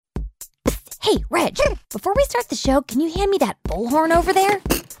Hey, Reg, before we start the show, can you hand me that bullhorn over there?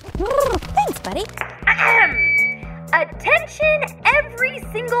 Thanks, buddy. Attention, every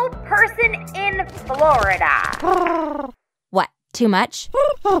single person in Florida. What, too much?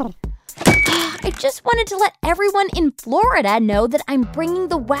 I just wanted to let everyone in Florida know that I'm bringing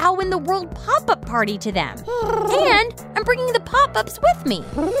the Wow in the World pop-up party to them. And I'm bringing the pop-ups with me.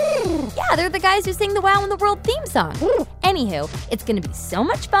 Yeah, they're the guys who sing the Wow in the World theme song. Anywho, it's going to be so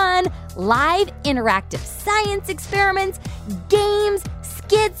much fun. Live, interactive science experiments, games,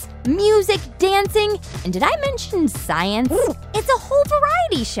 skits, music, dancing. And did I mention science? It's a whole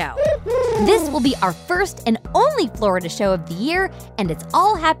variety show. This will be our first and only Florida show of the year, and it's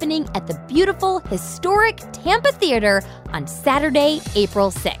all happening at the beautiful, historic Tampa Theater on Saturday,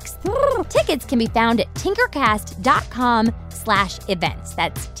 April 6th. Tickets can be found at tinkercast.com/events.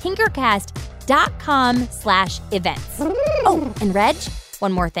 That's tinkercast.com/events. Oh, and Reg,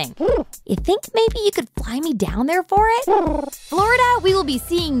 one more thing. You think maybe you could fly me down there for it? Florida, we will be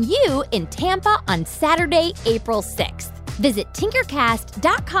seeing you in Tampa on Saturday, April 6th. Visit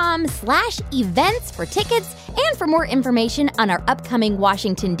tinkercast.com/events for tickets and for more information on our upcoming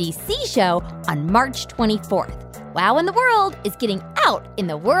Washington, D.C. show on March 24th. Wow in the World is getting out in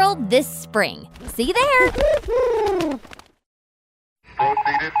the world this spring. See you there.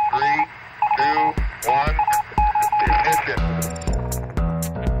 Proceeded, 3, 2, 1, ignition.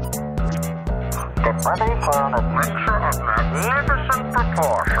 Get ready for an adventure of magnificent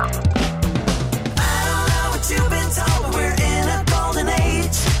proportions. You've been told we're in a golden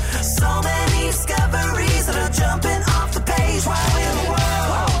age. So many discoveries that are jumping off the page. Wow in the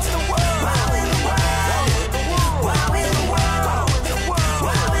world. Wow in the world. Wow in the world. Wow in the world.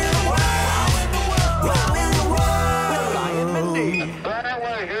 Wow in the world. Wow in the world. Guy and Mindy. Right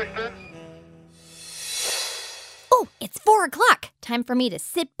away, Houston. Oh, it's 4 o'clock. Time for me to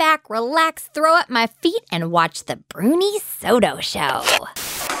sit back, relax, throw up my feet, and watch the Bruni Soto Show.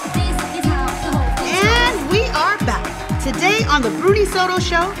 And we are back. Today on the Bruni Soto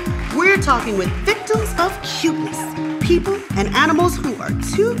Show, we're talking with victims of cuteness. People and animals who are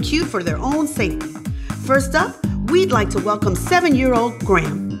too cute for their own safety. First up, we'd like to welcome 7-year-old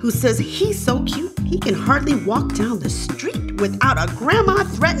Graham, who says he's so cute he can hardly walk down the street without a grandma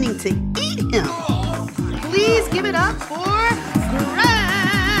threatening to eat him. Please give it up for Graham.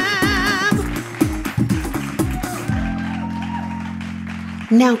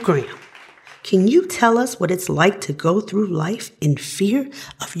 Now, Graham, can you tell us what it's like to go through life in fear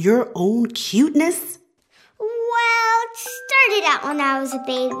of your own cuteness? Well, it started out when I was a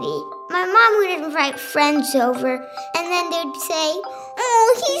baby. My mom would invite friends over, and then they'd say,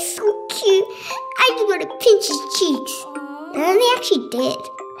 "Oh, he's so cute. I just want to pinch his cheeks." And then they actually did.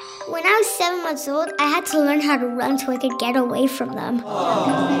 When I was 7 months old, I had to learn how to run so I could get away from them.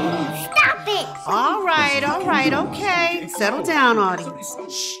 Stop it! All right, okay. Settle down, audience.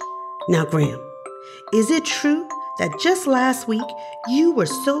 Shh. Now, Graham, is it true that just last week you were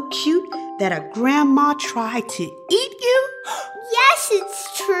so cute that a grandma tried to eat you? Yes,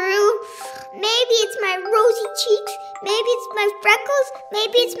 it's true. Maybe it's my rosy cheeks. Maybe it's my freckles.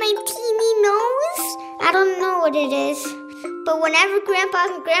 Maybe it's my teeny nose. I don't know what it is. But whenever grandpas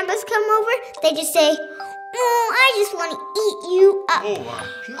and grandpas come over, they just say, "Oh, I just want to eat you up."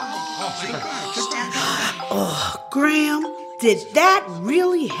 Oh, Graham, did that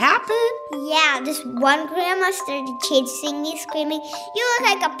really happen? Yeah, this one grandma started chasing me, screaming, "You look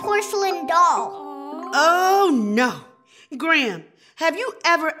like a porcelain doll." Oh, no. Graham, have you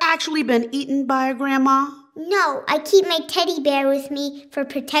ever actually been eaten by a grandma? No, I keep my teddy bear with me for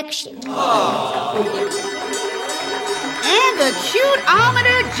protection. And the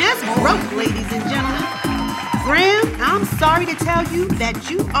cute-ometer just broke, ladies and gentlemen. Graham, I'm sorry to tell you that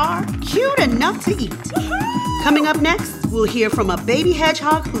you are cute enough to eat. Coming up next, we'll hear from a baby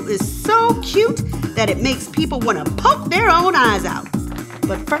hedgehog who is so cute that it makes people want to poke their own eyes out.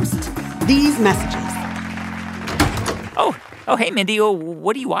 But first, these messages. Oh, hey, Mindy,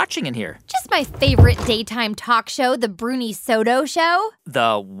 what are you watching in here? Just my favorite daytime talk show, the Bruni Soto Show.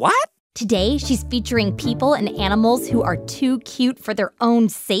 The what? Today, she's featuring people and animals who are too cute for their own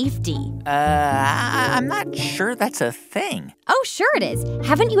safety. I'm not sure that's a thing. Oh, sure it is.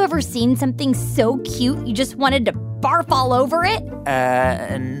 Haven't you ever seen something so cute you just wanted to barf all over it?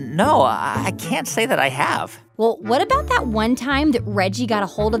 No, I can't say that I have. Well, what about that one time that Reggie got a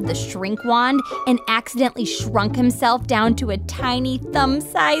hold of the shrink wand and accidentally shrunk himself down to a tiny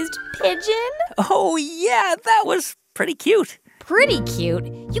thumb-sized pigeon? Oh, yeah, that was pretty cute. Pretty cute?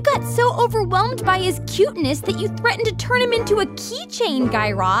 You got so overwhelmed by his cuteness that you threatened to turn him into a keychain,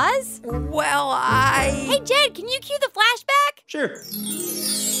 Guy Raz. Well, Hey, Jed, can you cue the flashback? Sure.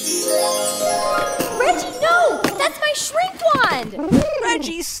 hand!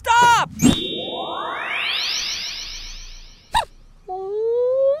 Reggie, stop!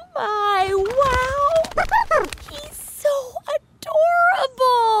 Oh, my, wow! He's so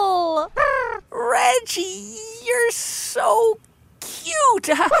adorable! Reggie, you're so cute.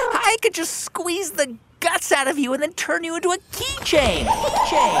 I could just squeeze the guts out of you and then turn you into a keychain.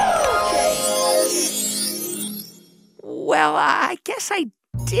 Well, I guess I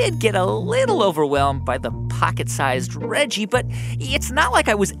did get a little overwhelmed by the pocket-sized Reggie, but it's not like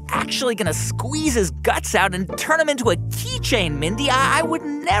I was actually going to squeeze his guts out and turn him into a keychain, Mindy. I would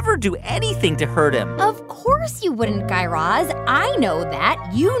never do anything to hurt him. Of course you wouldn't, Guy Raz. I know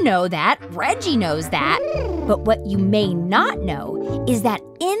that. You know that. Reggie knows that. But what you may not know is that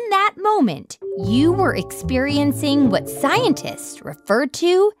in that moment, you were experiencing what scientists refer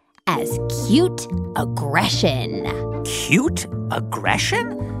to as cute aggression. Cute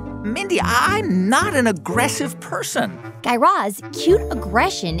aggression? Mindy, I'm not an aggressive person. Guy Raz, cute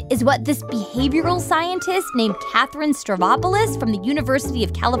aggression is what this behavioral scientist named Catherine Stavropoulos from the University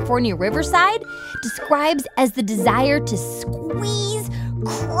of California, Riverside describes as the desire to squeeze,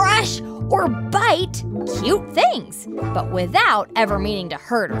 crush, or bite cute things, but without ever meaning to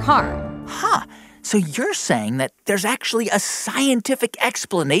hurt or harm. Huh. So you're saying that there's actually a scientific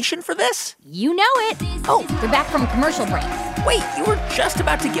explanation for this? You know it. Oh, they're back from commercial break. Wait, you were just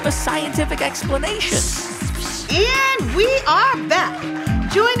about to give a scientific explanation. And we are back.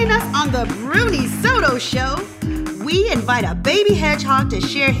 Joining us on the Bruni Soto Show, we invite a baby hedgehog to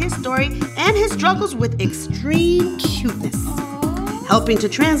share his story and his struggles with extreme cuteness. Helping to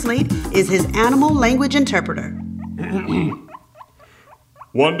translate is his animal language interpreter.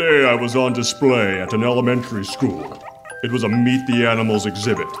 One day I was on display at an elementary school. It was a Meet the Animals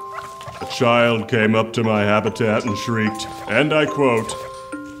exhibit. A child came up to my habitat and shrieked, and I quote,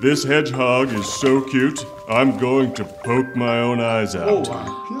 "This hedgehog is so cute, I'm going to poke my own eyes out."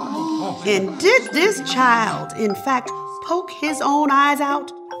 And did this child, in fact, poke his own eyes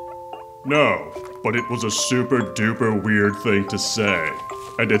out? No, but it was a super duper weird thing to say.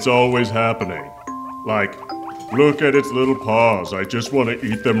 And it's always happening. Like, "Look at its little paws, I just want to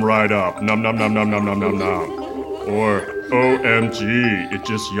eat them right up. Nom nom nom nom nom nom nom nom." Or, "OMG, it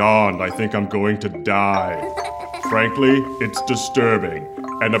just yawned, I think I'm going to die." Frankly, it's disturbing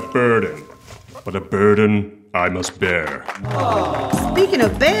and a burden. But a burden I must bear. Speaking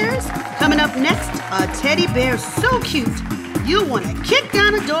of bears, coming up next, a teddy bear so cute, you'll want to kick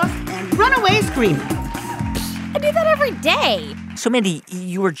down a door and run away screaming. I do that every day. So, Mindy,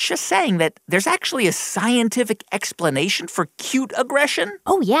 you were just saying that there's actually a scientific explanation for cute aggression?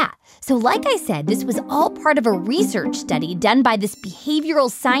 Oh, yeah. So like I said, this was all part of a research study done by this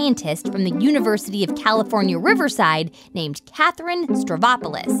behavioral scientist from the University of California, Riverside named Catherine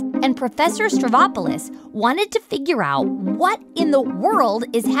Stavropoulos. And Professor Stavropoulos wanted to figure out what in the world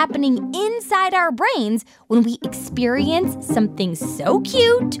is happening inside our brains when we experience something so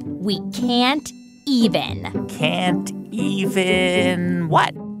cute we can't even. Can't even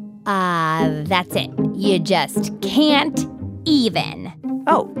what? That's it. You just can't even.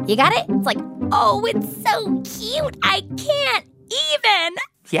 Oh. You got it? It's like, oh, it's so cute, I can't even.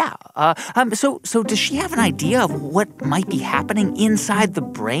 Yeah. So does she have an idea of what might be happening inside the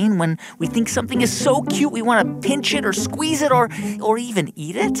brain when we think something is so cute we want to pinch it or squeeze it or even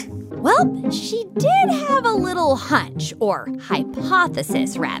eat it? Well, she did have a little hunch, or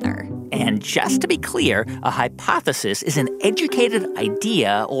hypothesis, rather. And just to be clear, a hypothesis is an educated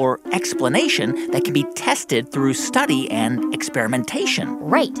idea or explanation that can be tested through study and experimentation.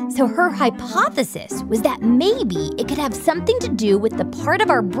 Right. So her hypothesis was that maybe it could have something to do with the part of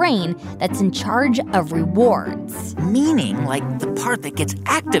our brain that's in charge of rewards. Meaning, like the part that gets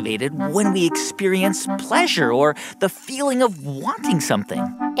activated when we experience pleasure or the feeling of wanting something.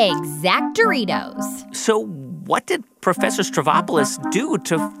 Exact-Doritos. So what did Professor Stavropoulos do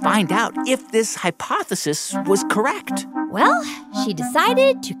to find out if this hypothesis was correct? Well, she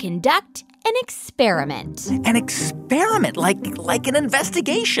decided to conduct an experiment. An experiment, like an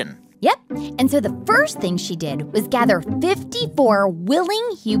investigation. Yep. And so the first thing she did was gather 54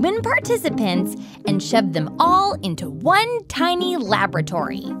 willing human participants and shove them all into one tiny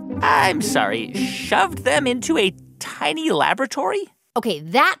laboratory. I'm sorry, shoved them into a tiny laboratory? Okay,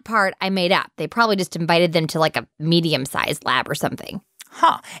 that part I made up. They probably just invited them to like a medium-sized lab or something.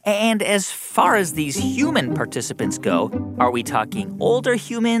 Huh. And as far as these human participants go, are we talking older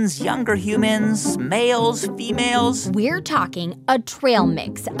humans, younger humans, males, females? We're talking a trail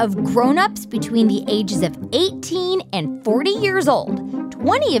mix of grown-ups between the ages of 18 and 40 years old.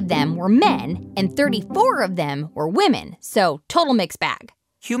 20 of them were men and 34 of them were women. So total mixed bag.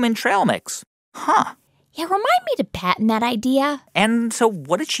 Human trail mix. Huh. Yeah, remind me to patent that idea. And so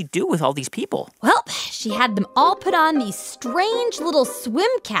what did she do with all these people? Well, she had them all put on these strange little swim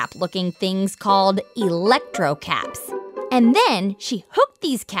cap-looking things called electrocaps. And then she hooked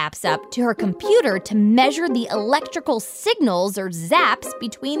these caps up to her computer to measure the electrical signals or zaps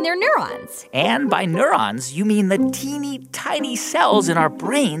between their neurons. And by neurons, you mean the teeny tiny cells in our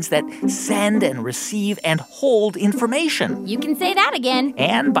brains that send and receive and hold information. You can say that again.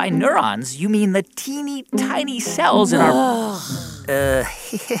 And by neurons, you mean the teeny tiny cells in our...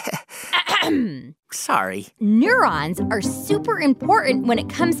 Sorry. Neurons are super important when it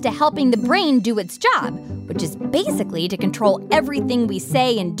comes to helping the brain do its job, which is basically to control everything we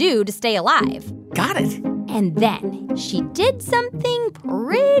say and do to stay alive. Got it. And then she did something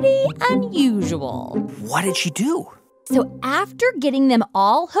pretty unusual. What did she do? So after getting them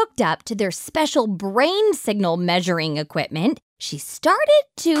all hooked up to their special brain signal measuring equipment, she started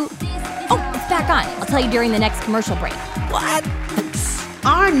to... Oh, it's back on. I'll tell you during the next commercial break. What?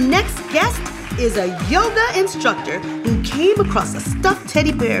 Our next guest is a yoga instructor who came across a stuffed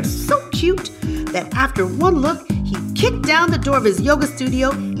teddy bear so cute that after one look, he kicked down the door of his yoga studio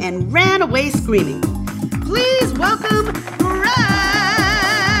and ran away screaming. Please welcome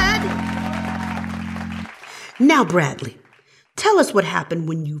Brad! Now, Bradley, tell us what happened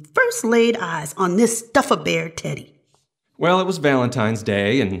when you first laid eyes on this Stuff-A-Bear teddy. Well, it was Valentine's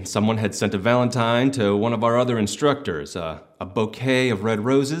Day, and someone had sent a valentine to one of our other instructors, a bouquet of red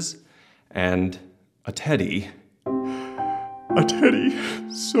roses, and a teddy. A teddy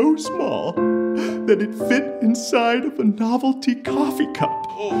so small that it fit inside of a novelty coffee cup.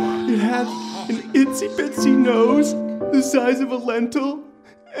 It had an itsy-bitsy nose the size of a lentil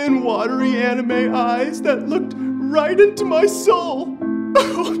and watery anime eyes that looked right into my soul.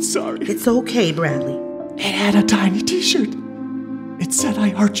 Oh, I'm sorry. It's okay, Bradley. It had a tiny t-shirt. It said, "I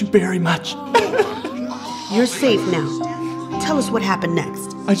hurt you very much." You're safe now. Tell us what happened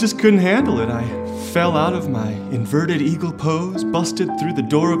next. I just couldn't handle it. I fell out of my inverted eagle pose, busted through the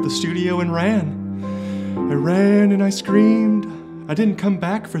door of the studio, and ran. I ran and I screamed. I didn't come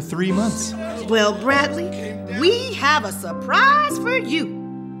back for 3 months. Well, Bradley, we have a surprise for you.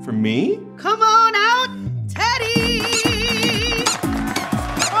 For me? Come on out, Teddy!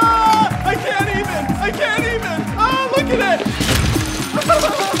 Ah! I can't even! Ah, look at it!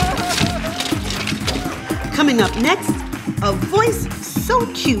 Coming up next, a voice so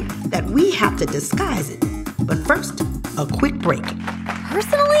cute that we have to disguise it. But first, a quick break.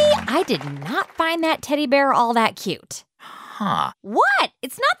 Personally, I did not find that teddy bear all that cute. Huh. What?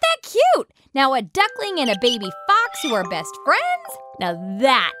 It's not that cute. Now, a duckling and a baby fox who are best friends? Now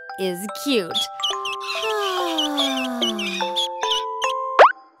that is cute.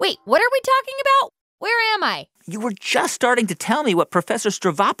 Wait, what are we talking about? Where am I? You were just starting to tell me what Professor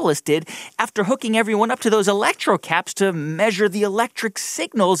Stravopoulos did after hooking everyone up to those electrocaps to measure the electric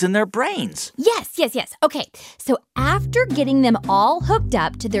signals in their brains. Yes. Okay, so after getting them all hooked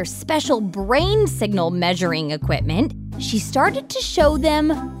up to their special brain signal measuring equipment, she started to show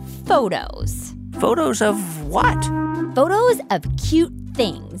them photos. Photos of what? Photos of cute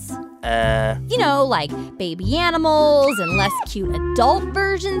things. You know, like baby animals and less cute adult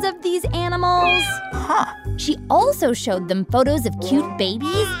versions of these animals. Huh. She also showed them photos of cute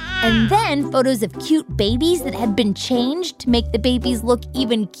babies and then photos of cute babies that had been changed to make the babies look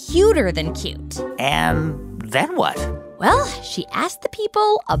even cuter than cute. And then what? Well, she asked the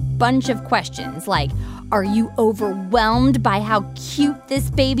people a bunch of questions like, are you overwhelmed by how cute this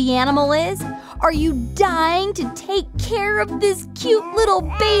baby animal is? Are you dying to take care of this cute little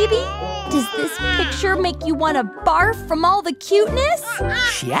baby? Does this picture make you want to barf from all the cuteness?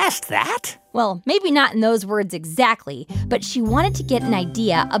 She asked that? Well, maybe not in those words exactly, but she wanted to get an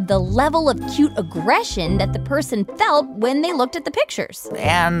idea of the level of cute aggression that the person felt when they looked at the pictures.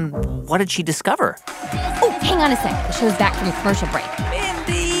 And what did she discover? Oh, hang on a sec. The show's back from the commercial break.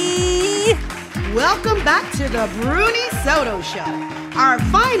 Mindy! Welcome back to the Bruni Soto Show. Our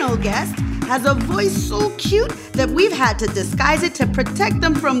final guest has a voice so cute that we've had to disguise it to protect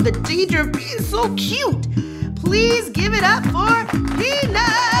them from the danger of being so cute. Please give it up for Peanut!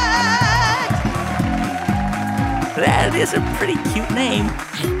 That is a pretty cute name.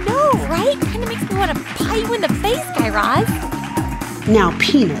 I know, right? Kind of makes me want to pie you in the face, Guy Raz. Now,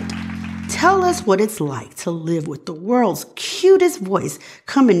 Peanut, tell us what it's like to live with the world's cutest voice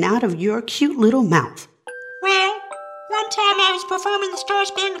coming out of your cute little mouth. Well, one time I was performing the Star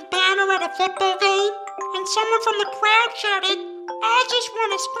Spangled Banner at a football game, and someone from the crowd shouted, "I just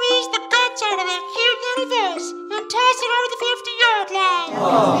want to squeeze the guts out of that cute little voice and toss it over the 50-yard line."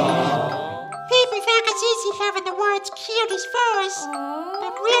 Aww. People think it's easy having the world's cutest voice,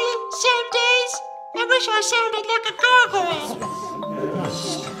 but really, some days, it wish I sounded like a gargoyle.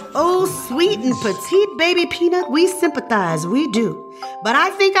 Oh, sweet and petite baby Peanut, we sympathize, we do. But I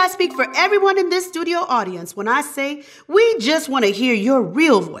think I speak for everyone in this studio audience when I say we just want to hear your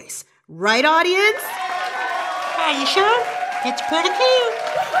real voice. Right, audience? Are you sure? It's pretty cute.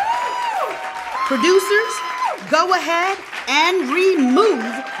 Producers, go ahead and remove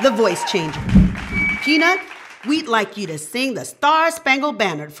the voice changer. Peanut, we'd like you to sing the Star-Spangled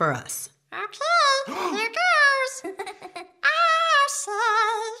Banner for us. Okay, here goes. I say,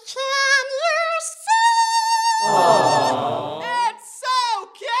 can you see? Aww. It's so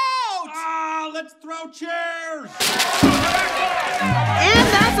cute! Let's throw chairs! And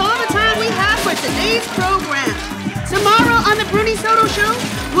that's all the time we have for today's program. Tomorrow on the Bruni Soto Show,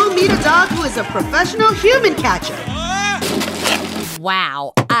 we'll meet a dog who is a professional human catcher.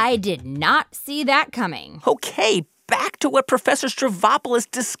 Wow, I did not see that coming. Okay, back to what Professor Stravopoulos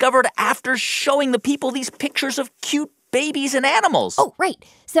discovered after showing the people these pictures of cute babies and animals. Oh, right.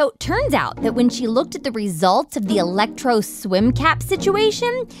 So turns out that when she looked at the results of the electro swim cap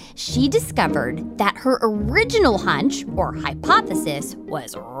situation, she discovered that her original hunch or hypothesis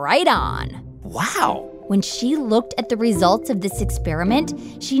was right on. Wow. When she looked at the results of this experiment,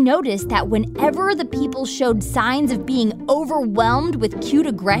 she noticed that whenever the people showed signs of being overwhelmed with cute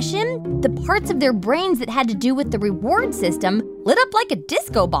aggression, the parts of their brains that had to do with the reward system lit up like a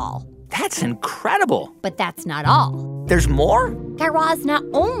disco ball. That's incredible. But that's not all. There's more? Guy Raz, not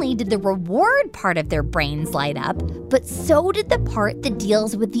only did the reward part of their brains light up, but so did the part that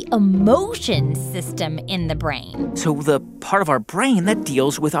deals with the emotion system in the brain. So the part of our brain that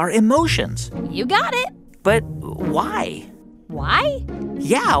deals with our emotions. You got it. But why? Why?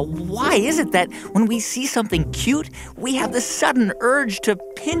 Yeah, why is it that when we see something cute, we have the sudden urge to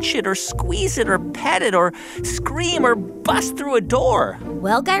pinch it or squeeze it or pet it or scream or bust through a door?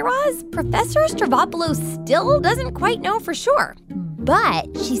 Well, Guy Raz, Professor Stravopoulos still doesn't quite know for sure.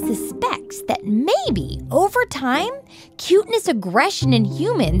 But she suspects that maybe, over time, cuteness aggression in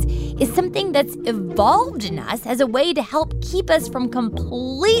humans is something that's evolved in us as a way to help keep us from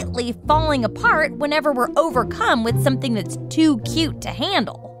completely falling apart whenever we're overcome with something that's too cute to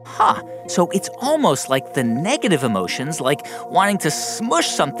handle. Huh. So it's almost like the negative emotions, like wanting to smush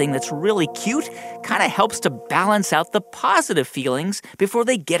something that's really cute, kind of helps to balance out the positive feelings before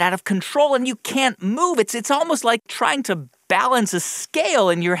they get out of control and you can't move. It's almost like trying to balance a scale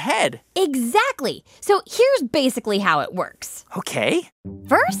in your head. Exactly. So here's basically how it works. Okay.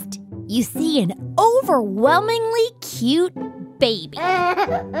 First, you see an overwhelmingly cute baby.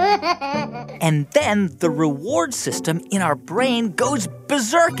 And then the reward system in our brain goes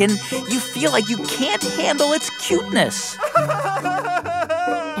berserk and you feel like you can't handle its cuteness.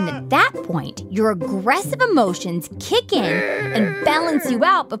 And at that point, your aggressive emotions kick in and balance you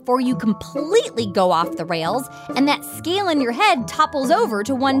out before you completely go off the rails and that scale in your head topples over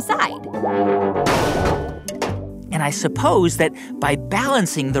to one side. And I suppose that by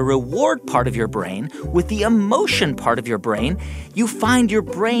balancing the reward part of your brain with the emotion part of your brain, you find your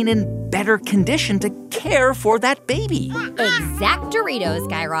brain in better condition to care for that baby. Exact Doritos,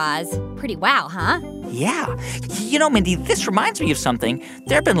 Guy Raz. Pretty wow, huh? Yeah. You know, Mindy, this reminds me of something.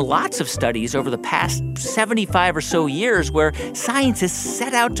 There have been lots of studies over the past 75 or so years where scientists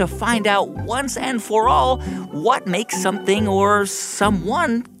set out to find out once and for all what makes something or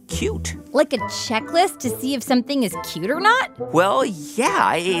someone cute. Like a checklist to see if something is cute or not? Well,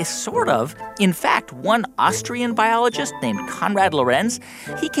 yeah, sort of. In fact, one Austrian biologist named Konrad Lorenz,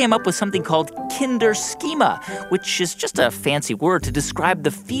 he came up with something called Kinderschema, which is just a fancy word to describe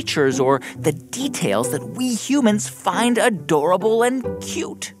the features or the details that we humans find adorable and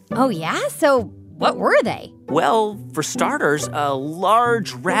cute. Oh, yeah? So what were they? Well, for starters, a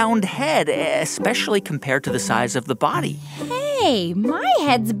large round head, especially compared to the size of the body. Hey, my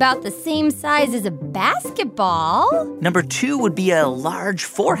head's about the same size as a basketball. Number 2 would be a large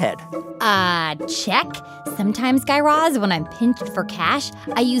forehead. Check. Sometimes, Guy Raz, when I'm pinched for cash,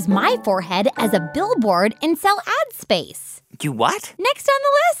 I use my forehead as a billboard and sell ad space. You what? Next on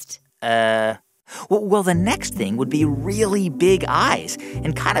the list. Well, the next thing would be really big eyes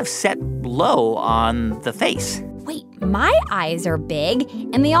and kind of set low on the face. Wait, my eyes are big,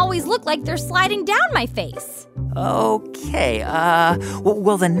 and they always look like they're sliding down my face. Okay,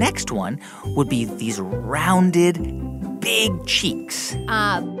 well, the next one would be these rounded, big cheeks.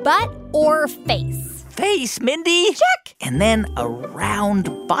 Butt or face? Face, Mindy. Check. And then a round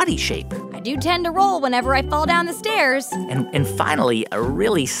body shape. I do tend to roll whenever I fall down the stairs. And finally, a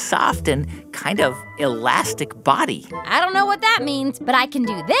really soft and kind of elastic body. I don't know what that means, but I can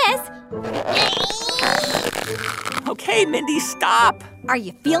do this. Okay, Mindy, stop. Are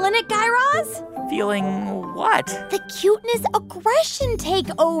you feeling it, Guy Raz? Feeling what? The cuteness aggression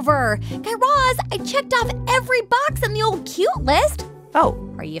takeover. Guy Raz, I checked off every box on the old cute list. Oh.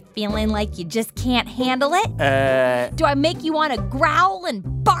 Are you feeling like you just can't handle it? Do I make you want to growl and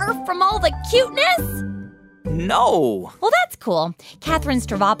barf from all the cuteness? No. Well, that's cool. Catherine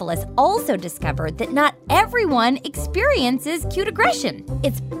Stavropoulos also discovered that not everyone experiences cute aggression.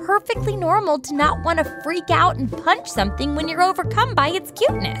 It's perfectly normal to not want to freak out and punch something when you're overcome by its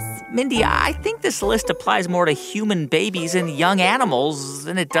cuteness. Mindy, I think this list applies more to human babies and young animals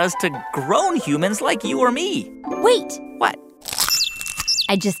than it does to grown humans like you or me. Wait. What?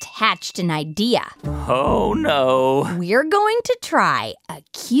 I just hatched an idea. Oh, no. We're going to try a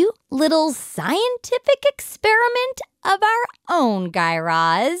cute little scientific experiment of our own, Guy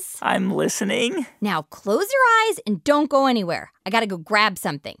Raz. I'm listening. Now close your eyes and don't go anywhere. I gotta go grab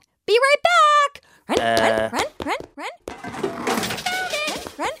something. Be right back. Run.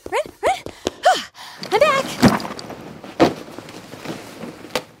 I'm back.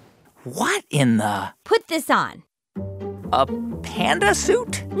 What in the... Put this on. A panda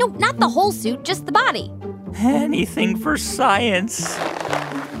suit? No, not the whole suit, just the body. Anything for science.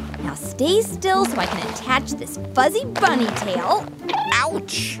 Now stay still so I can attach this fuzzy bunny tail.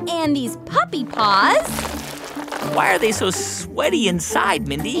 Ouch! And these puppy paws. Why are they so sweaty inside,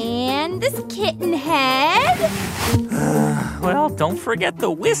 Mindy? And this kitten head. Well, don't forget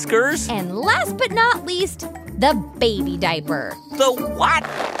the whiskers. And last but not least, the baby diaper. The what?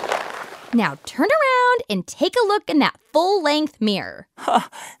 Now turn around and take a look in that full-length mirror.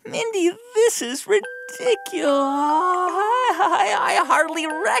 Mindy, this is ridiculous. I hardly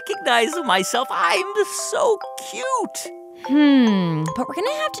recognize myself. I'm so cute. But we're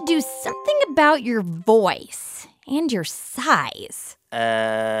gonna have to do something about your voice and your size.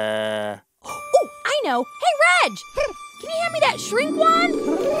 Oh, I know. Hey, Reg! Can you hand me that shrink wand?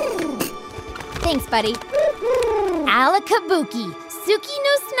 Thanks, buddy. Alakabuki, Suki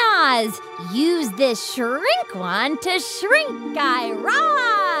no Snaz. Use this shrink wand to shrink Guy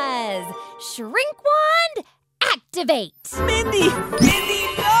Raz. Shrink wand, activate. Mindy,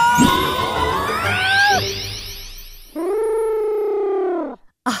 no!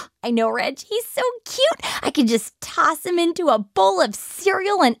 Oh, I know, Reg. He's so cute. I could just toss him into a bowl of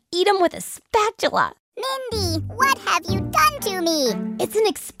cereal and eat him with a spatula. Mindy, what have you done to me? It's an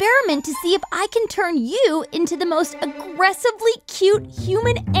experiment to see if I can turn you into the most aggressively cute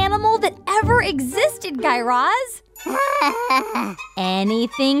human animal that ever existed, Guy Raz.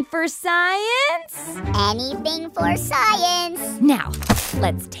 Anything for science? Anything for science. Now,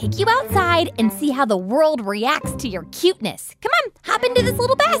 let's take you outside and see how the world reacts to your cuteness. Come on, hop into this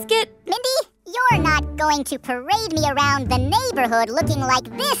little basket. Mindy, you're not going to parade me around the neighborhood looking like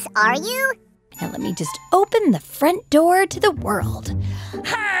this, are you? Now let me just open the front door to the world.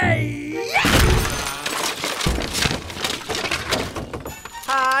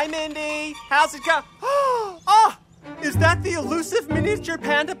 Hi, Mindy. How's it going? Oh, is that the elusive miniature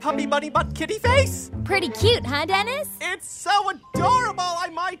panda puppy bunny butt kitty face? Pretty cute, huh, Dennis? It's so adorable, I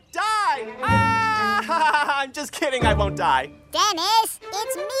might die. I'm just kidding, I won't die. Dennis,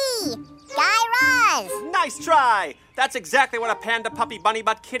 it's me, Guy Raz. Nice try. That's exactly what a panda puppy bunny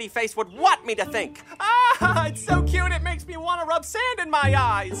butt kitty face would want me to think. It's so cute it makes me want to rub sand in my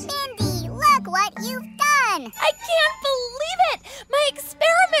eyes. Mindy, look what you've done. I can't believe it. My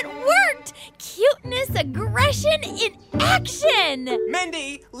experiment worked. Cuteness aggression in action.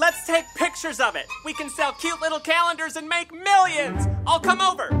 Mindy, let's take pictures of it. We can sell cute little calendars and make millions. I'll come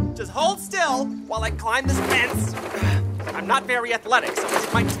over. Just hold still while I climb this fence. I'm not very athletic, so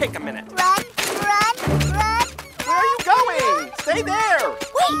this might take a minute. Run. Where are you going? Stay there.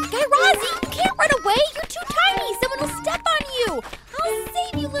 Wait, Guy Razzie, you can't run away. You're too tiny. Someone will step on you. I'll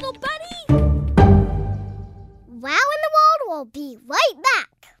save you, little buddy. Wow in the World will be right back.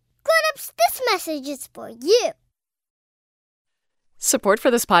 Grown-ups, this message is for you. Support for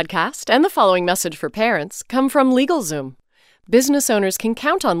this podcast and the following message for parents come from LegalZoom. Business owners can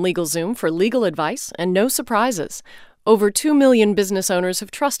count on LegalZoom for legal advice and no surprises. Over 2 million business owners have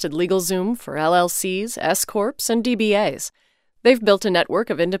trusted LegalZoom for LLCs, S-Corps, and DBAs. They've built a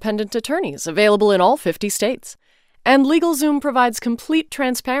network of independent attorneys available in all 50 states. And LegalZoom provides complete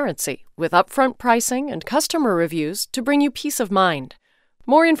transparency with upfront pricing and customer reviews to bring you peace of mind.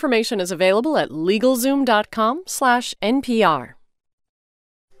 More information is available at LegalZoom.com/NPR.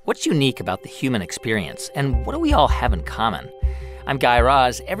 What's unique about the human experience, and what do we all have in common? I'm Guy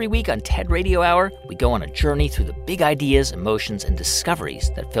Raz. Every week on TED Radio Hour, we go on a journey through the big ideas, emotions, and discoveries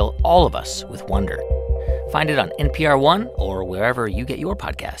that fill all of us with wonder. Find it on NPR One or wherever you get your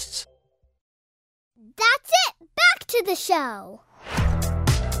podcasts. That's it. Back to the show.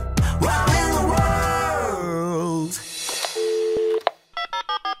 Wow in the world.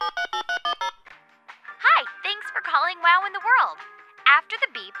 Hi, thanks for calling Wow in the World. After the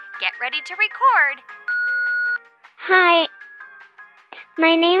beep, get ready to record. Hi,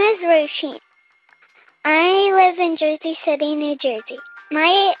 my name is Roisin. I live in Jersey City, New Jersey.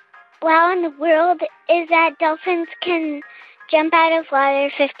 My wow in the world is that dolphins can jump out of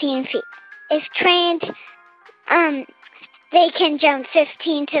water 15 feet. If trained, they can jump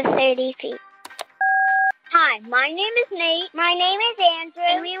 15 to 30 feet. Hi, my name is Nate. My name is Andrew.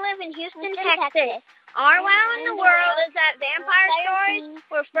 And we live in Houston, Texas. Our wow in the world is that vampire stories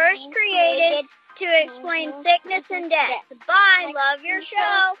were first created to explain sickness and death. Bye, love your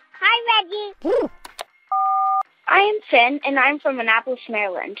show. Hi, Reggie. I am Finn, and I'm from Annapolis,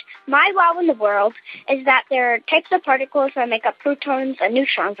 Maryland. My wow in the world is that there are types of particles that make up protons and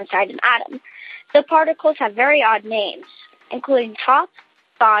neutrons inside an atom. The particles have very odd names, including top,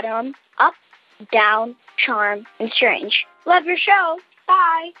 bottom, up, down, charm, and strange. Love your show.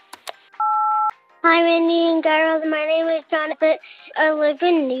 Bye. Hi, Mindy and Guy Raz. My name is Jonathan. I live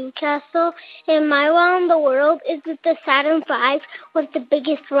in Newcastle, and my wow in the world is that the Saturn V was the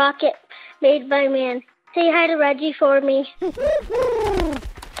biggest rocket made by man. Say hi to Reggie for me.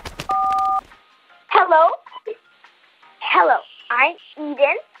 Hello. Hello. I'm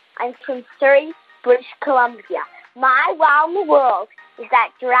Eden. I'm from Surrey, British Columbia. My wow in the world is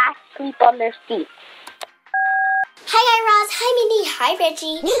that giraffes sleep on their feet. Hi, Guy Raz. Hi, Mindy. Hi,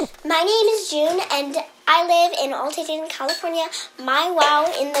 Reggie. My name is June, and I live in Altadena, California. My wow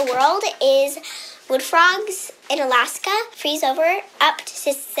in the world is wood frogs in Alaska freeze over up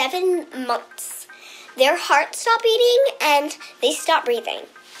to 7 months. Their hearts stop beating, and they stop breathing.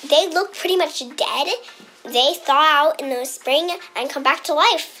 They look pretty much dead. They thaw out in the spring and come back to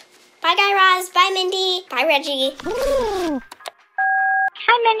life. Bye, Guy Raz. Bye, Mindy. Bye, Reggie. Hi,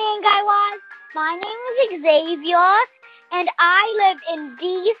 Mindy and Guy Raz. My name is Xavier, and I live in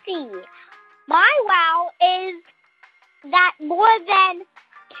D.C. My wow is that more than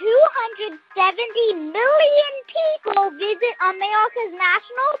 270 million people visit America's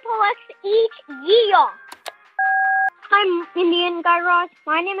national parks each year. Hi, Mindy and Guy Raz.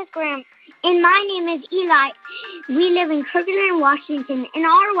 My name is Graham, and my name is Eli. We live in Kirkland, Washington, and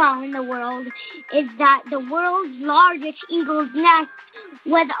our wow in the world is that the world's largest eagle's nest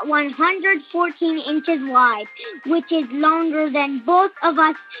was 114 inches wide, which is longer than both of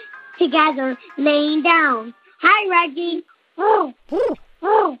us together laying down. Hi, Reggie.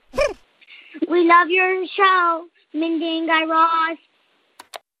 We love your show, Mindy and Guy Raz.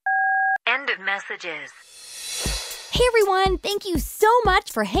 End of messages. Hey everyone, thank you so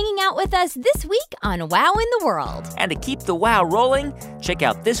much for hanging out with us this week on Wow in the World. And to keep the wow rolling, check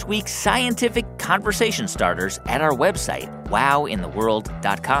out this week's scientific conversation starters at our website,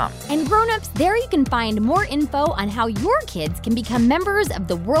 wowintheworld.com. And grown-ups, there you can find more info on how your kids can become members of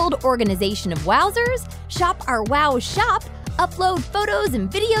the World Organization of Wowzers, shop our Wow shop, upload photos and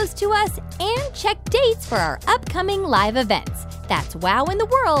videos to us, and check dates for our upcoming live events. That's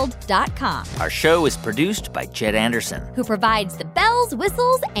wowintheworld.com. Our show is produced by Jed Anderson, who provides the bells,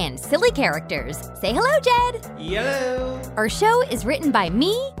 whistles, and silly characters. Say hello, Jed. Hello. Our show is written by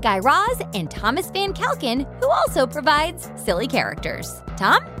me, Guy Raz, and Thomas Van Kalken, who also provides silly characters.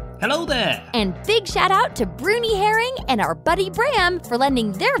 Tom? Hello there. And big shout out to Bruni Herring and our buddy Bram for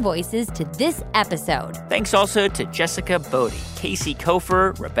lending their voices to this episode. Thanks also to Jessica Bodie, Casey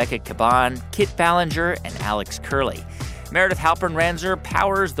Kofer, Rebecca Caban, Kit Ballinger, and Alex Curley. Meredith Halpern-Ranzer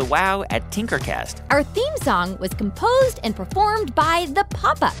powers the wow at Tinkercast. Our theme song was composed and performed by The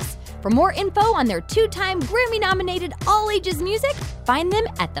Pop-Ups. For more info on their 2-time Grammy-nominated all-ages music, find them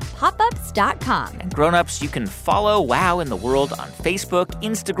at thepopups.com. And grown-ups, you can follow Wow in the World on Facebook,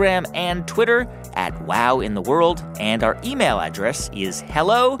 Instagram, and Twitter at Wow in the World. And our email address is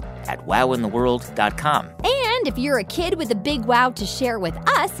hello@wowintheworld.com. And if you're a kid with a big wow to share with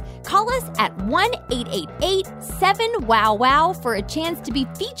us, call us at 1-888-7-WOW-WOW for a chance to be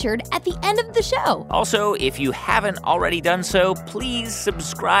featured at the end of the show. Also, if you haven't already done so, please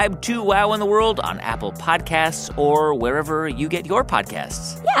subscribe to Wow in the World on Apple Podcasts or wherever you get your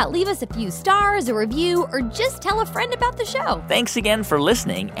podcasts. Yeah, leave us a few stars, a review, or just tell a friend about the show. Thanks again for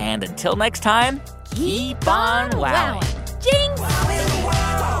listening, and until next time, keep on wowing. Jinx! Wow in the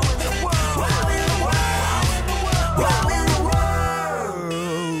world.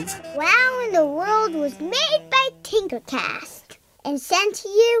 Wow in the World was made by Tinkercast and sent to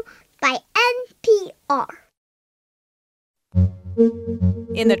you by NPR.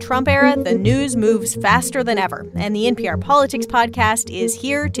 In the Trump era, the news moves faster than ever, and the NPR Politics Podcast is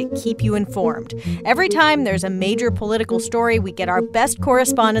here to keep you informed. Every time there's a major political story, we get our best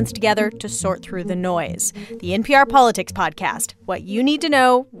correspondents together to sort through the noise. The NPR Politics Podcast, what you need to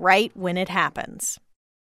know right when it happens.